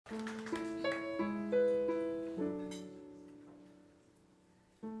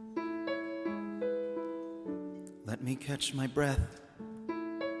Let me catch my breath.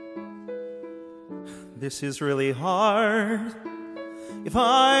 This is really hard. If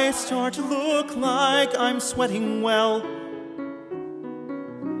I start to look like I'm sweating well,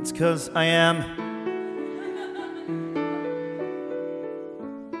 it's 'cause I am.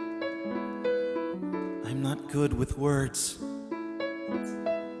 I'm not good with words,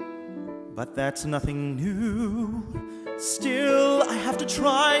 but that's nothing new. Still, I have to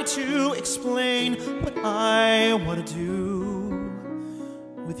try to explain what I want to do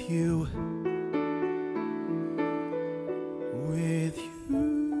with you. With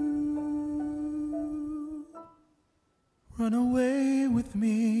you. Run away with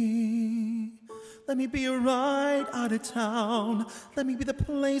me. Let me be a ride out of town. Let me be the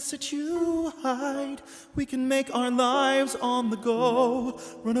place that you hide. We can make our lives on the go.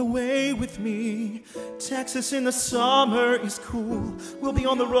 Run away with me. Texas in the summer is cool. We'll be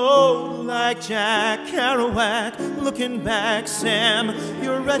on the road like Jack Kerouac. Looking back, Sam,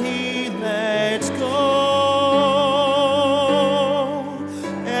 you're ready, let's go.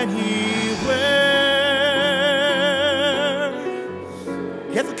 Anywhere.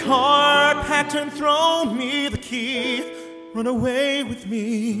 Get the car packed and throw me the key. Run away with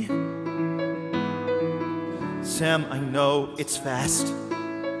me. Sam, I know it's fast.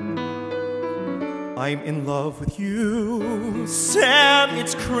 I'm in love with you. Sam,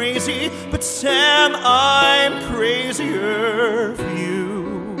 it's crazy, but Sam, I'm crazier for you.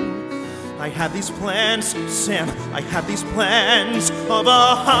 I had these plans, Sam, I had these plans of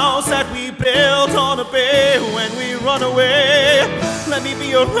a house that we built on a bay when we run away. Let me be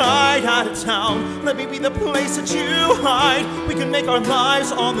your ride out of town. Let me be the place that you hide. We can make our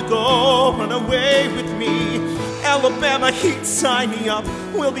lives on the go. Run away with me. Alabama heat, sign me up.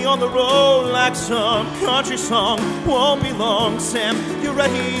 We'll be on the road like some country song. Won't be long, Sam, you're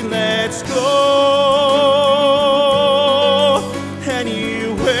ready, let's go.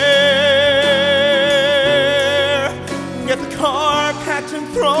 Anywhere. Get the car packed and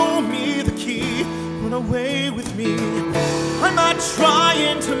throw me the key. Run away with me. I'm not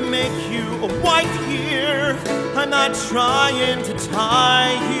trying to make you a wife here. I'm not trying to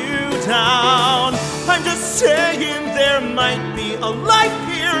tie you down. I'm just saying there might be a life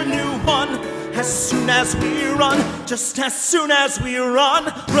here, a new one. As soon as we run, just as soon as we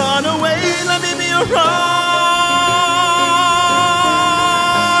run. Run away, let me be a ride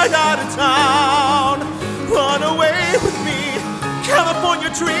out of town. Run away with me. California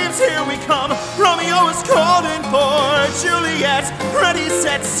dreams, here we come. Romeo is calling for Juliet. Ready,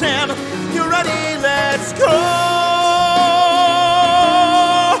 set, Sam, you're ready, let's go.